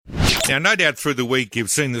Now, no doubt through the week you've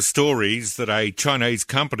seen the stories that a Chinese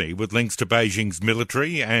company with links to Beijing's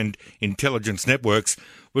military and intelligence networks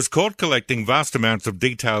was caught collecting vast amounts of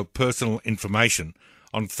detailed personal information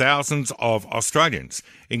on thousands of Australians,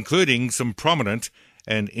 including some prominent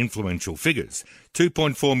and influential figures.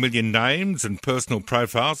 2.4 million names and personal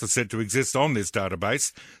profiles are said to exist on this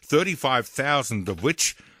database, 35,000 of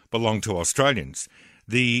which belong to Australians.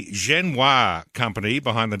 The Zhenhua company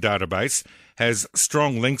behind the database has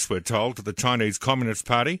strong links, we're told, to the Chinese Communist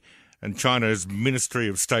Party and China's Ministry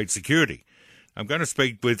of State Security. I'm going to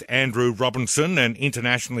speak with Andrew Robinson, an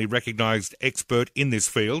internationally recognised expert in this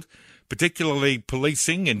field, particularly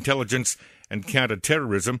policing, intelligence and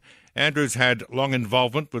counter-terrorism. Andrew's had long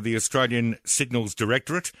involvement with the Australian Signals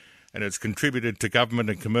Directorate and has contributed to government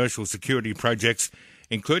and commercial security projects,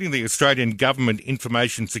 including the Australian Government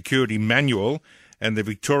Information Security Manual and the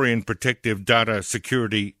Victorian Protective Data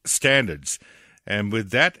Security Standards. And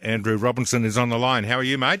with that, Andrew Robinson is on the line. How are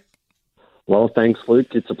you, mate? Well, thanks, Luke.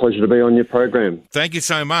 It's a pleasure to be on your program. Thank you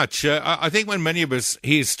so much. I think when many of us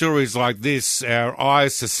hear stories like this, our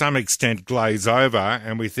eyes to some extent glaze over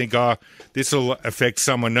and we think, oh, this will affect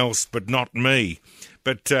someone else but not me.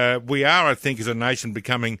 But we are, I think, as a nation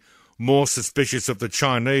becoming more suspicious of the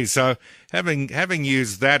Chinese. So having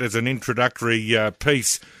used that as an introductory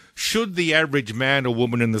piece, should the average man or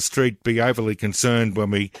woman in the street be overly concerned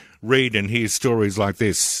when we read and hear stories like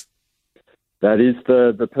this? That is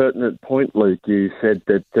the pertinent point, Luke. You said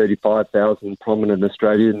that 35,000 prominent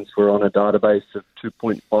Australians were on a database of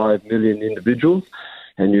 2.5 million individuals,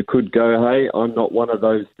 and you could go, hey, I'm not one of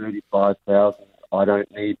those 35,000. I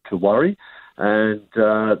don't need to worry. And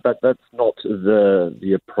that's not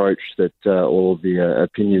the approach that or the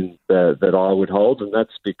opinion that I would hold, and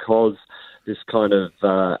that's because this kind of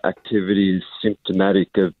activity is symptomatic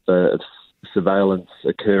of surveillance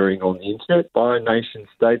occurring on the internet by nation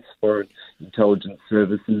states, foreign intelligence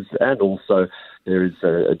services, and also there is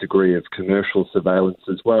a degree of commercial surveillance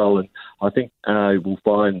as well. And I think we'll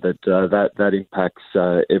find that that impacts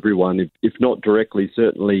everyone, if not directly,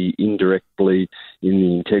 certainly indirectly, in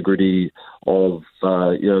the integrity of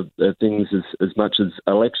things as much as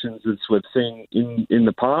elections as we've seen in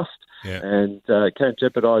the past, and can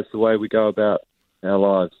jeopardise the way we go about our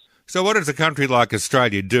lives. So what does a country like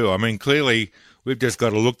Australia do? I mean, clearly we've just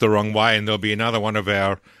got to look the wrong way and there'll be another one of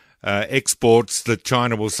our exports that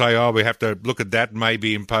China will say, oh, we have to look at that,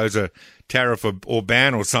 maybe impose a tariff or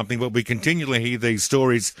ban or something. But we continually hear these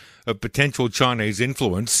stories of potential Chinese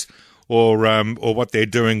influence or what they're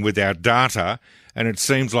doing with our data. And it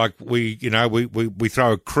seems like we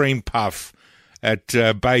throw a cream puff at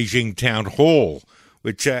Beijing Town Hall,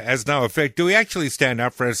 which has no effect. Do we actually stand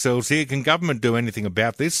up for ourselves here? Can government do anything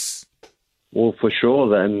about this? Well, for sure,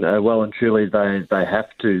 then, well and truly they have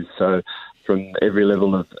to. So from every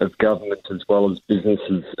level of government as well as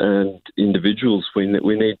businesses and individuals, we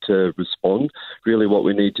need to respond. Really what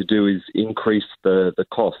we need to do is increase the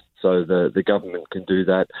cost. So the government can do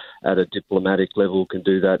that at a diplomatic level, can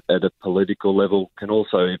do that at a political level, can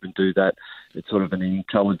also even do that at sort of an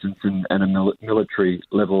intelligence and a military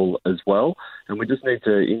level as well. And we just need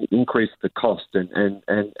to increase the cost and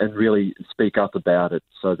really speak up about it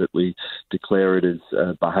so that we declare it as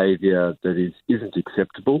behaviour that isn't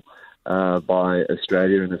acceptable by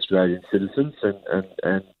Australia and Australian citizens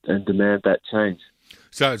and demand that change.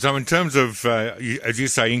 So in terms of, as you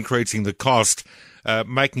say, increasing the cost,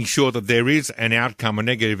 making sure that there is an outcome, a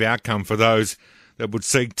negative outcome for those that would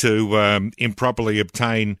seek to improperly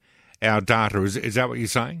obtain our data. Is that what you're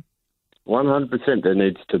saying? 100%. There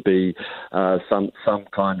needs to be some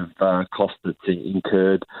kind of cost that's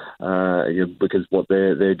incurred because what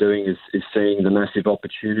they're doing is seeing the massive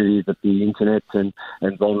opportunity that the internet and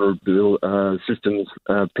vulnerable systems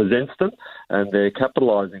presents them, and they're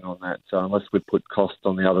capitalising on that. So unless we put cost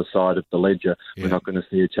on the other side of the ledger, we're not going to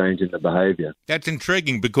see a change in the behaviour. That's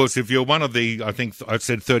intriguing because if you're one of the, I think I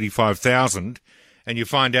said 35,000, and you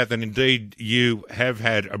find out that indeed you have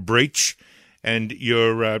had a breach and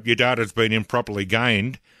your data's been improperly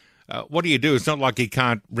gained, what do you do? It's not like you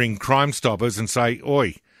can't ring Crime Stoppers and say,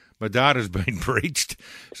 oi, my data's been breached.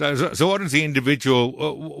 So what is the individual,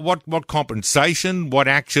 what compensation, what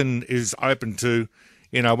action is open to,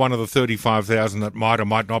 one of the 35,000 that might or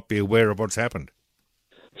might not be aware of what's happened?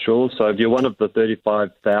 Sure. So if you're one of the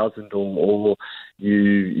 35,000 or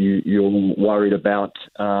you're worried about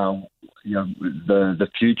the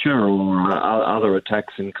future or other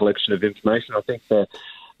attacks and collection of information, I think that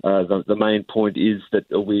the main point is that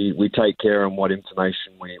we take care on what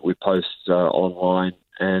information we post online,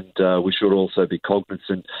 and we should also be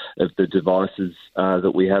cognizant of the devices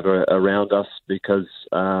that we have around us, because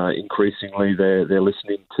increasingly they're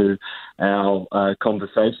listening to our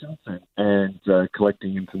conversations and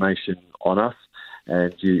collecting information on us.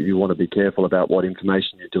 And you want to be careful about what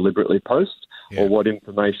information you deliberately post or what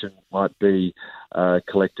information might be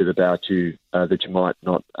collected about you that you might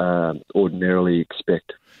not ordinarily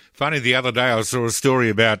expect. Funny, the other day I saw a story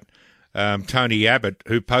about Tony Abbott,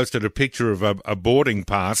 who posted a picture of a boarding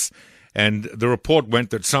pass, and the report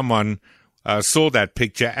went that someone saw that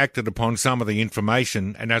picture, acted upon some of the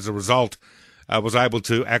information, and as a result was able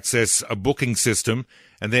to access a booking system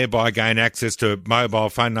and thereby gain access to mobile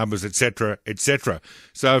phone numbers, etc., etc.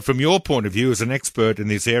 So from your point of view as an expert in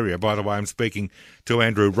this area, by the way, I'm speaking to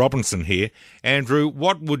Andrew Robinson here. Andrew,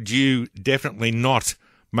 what would you definitely not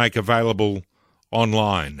make available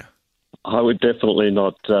online? I would definitely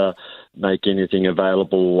not make anything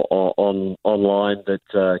available online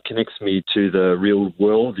that connects me to the real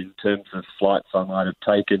world in terms of flights I might have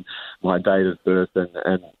taken, my date of birth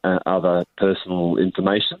and other personal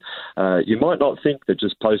information. You might not think that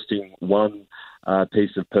just posting one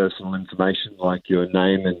piece of personal information like your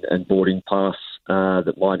name and boarding pass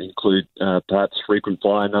that might include perhaps frequent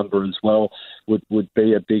flyer number as well would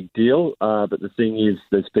be a big deal. But the thing is,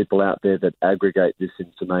 there's people out there that aggregate this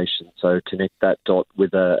information. So connect that dot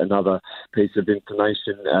with another piece of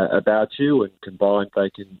information about you, and combined they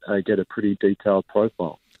can get a pretty detailed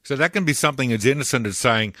profile. So that can be something as innocent as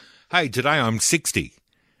saying, hey, today I'm 60.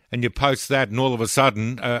 And you post that, and all of a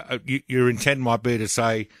sudden your intent might be to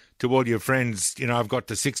say to all your friends, I've got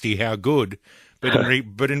to 60, how good.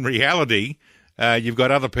 But in reality, you've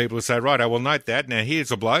got other people who say, right, I will note that. Now,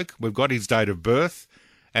 here's a bloke. We've got his date of birth,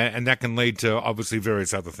 and that can lead to, obviously,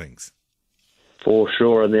 various other things. For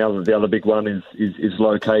sure, and the other big one is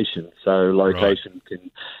location. So location can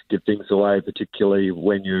give things away, particularly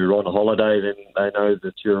when you're on a holiday. Then they know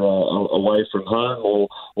that you're away from home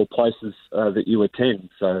or places that you attend.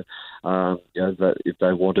 So that if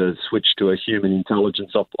they want to switch to a human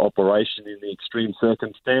intelligence operation in the extreme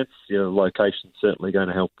circumstance, location's certainly going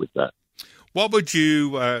to help with that. What would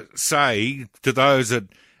you say to those that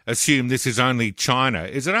assume this is only China?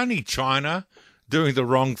 Is it only China doing the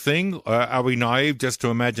wrong thing? Are we naive just to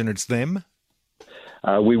imagine it's them?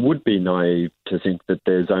 We would be naive to think that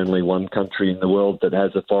there's only one country in the world that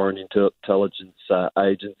has a foreign intelligence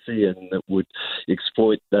agency and that would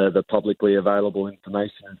exploit the publicly available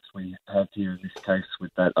information as we have here in this case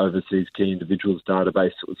with that overseas key individuals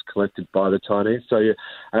database that was collected by the Chinese. So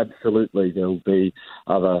absolutely there will be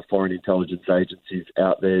other foreign intelligence agencies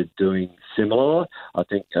out there doing similar. I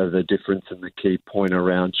think the difference and the key point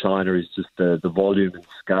around China is just the volume and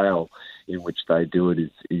scale in which they do it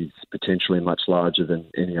is potentially much larger than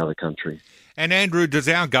any other country. And Andrew, does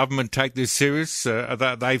our government take this serious? Are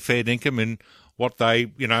they fair income in what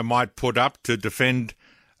they might put up to defend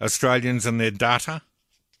Australians and their data?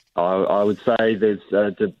 I would say there's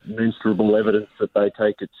demonstrable evidence that they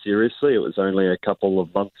take it seriously. It was only a couple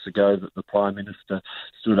of months ago that the Prime Minister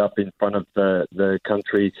stood up in front of the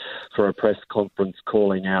country for a press conference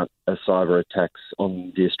calling out cyber attacks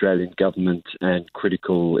on the Australian government and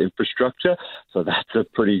critical infrastructure. So that's a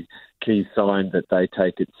pretty key sign that they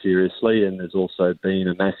take it seriously. And there's also been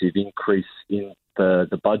a massive increase in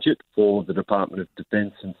the budget for the Department of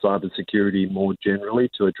Defence and cybersecurity more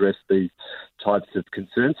generally to address these types of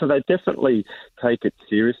concerns. So they definitely take it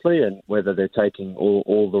seriously, and whether they're taking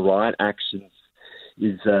all the right actions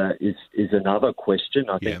is another question.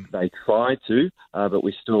 I think they try to, but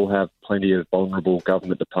we still have plenty of vulnerable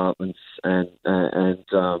government departments, and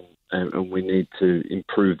we need to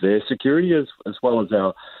improve their security as well as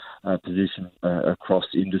our position across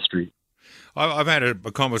industry. I've had a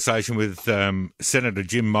conversation with Senator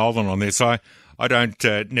Jim Molan on this. I don't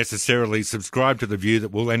necessarily subscribe to the view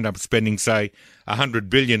that we'll end up spending, say, $100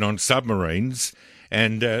 billion on submarines,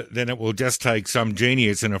 and then it will just take some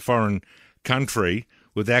genius in a foreign country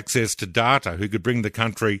with access to data who could bring the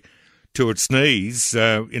country to its knees,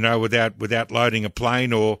 without loading a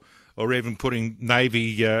plane or even putting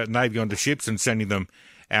Navy onto ships and sending them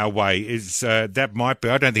our way. That might be?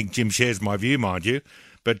 I don't think Jim shares my view, mind you.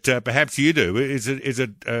 But perhaps you do. Is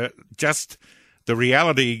it just the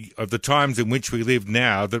reality of the times in which we live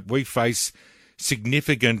now that we face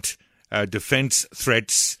significant defence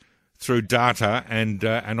threats through data and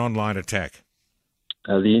an online attack?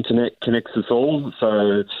 The internet connects us all,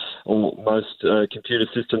 so most computer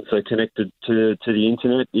systems are connected to the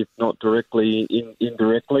internet, if not directly,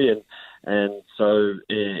 indirectly, And so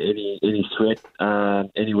any threat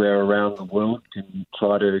anywhere around the world can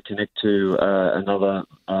try to connect to another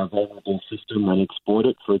vulnerable system and exploit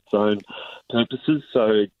it for its own purposes. So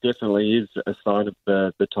it definitely is a sign of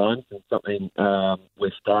the times, and something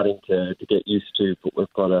we're starting to get used to. But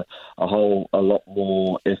we've got a lot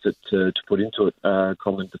more effort to put into it.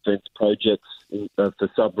 Common defence projects for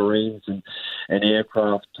submarines and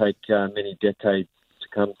aircraft take many decades to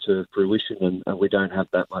come to fruition, and we don't have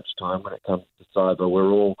that much time when it comes to cyber. We're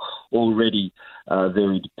all already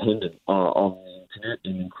very dependent on the internet,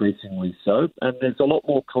 and increasingly so, and there's a lot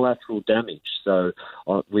more collateral damage. So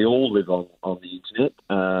we all live on the internet,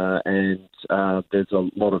 and there's a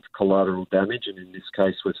lot of collateral damage, and in this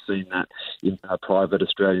case we've seen that in private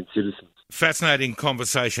Australian citizens. Fascinating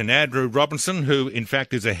conversation. Andrew Robinson, who in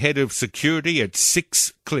fact is a head of security at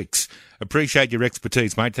 6 Clicks. Appreciate your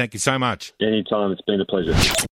expertise, mate. Thank you so much. Anytime. It's been a pleasure.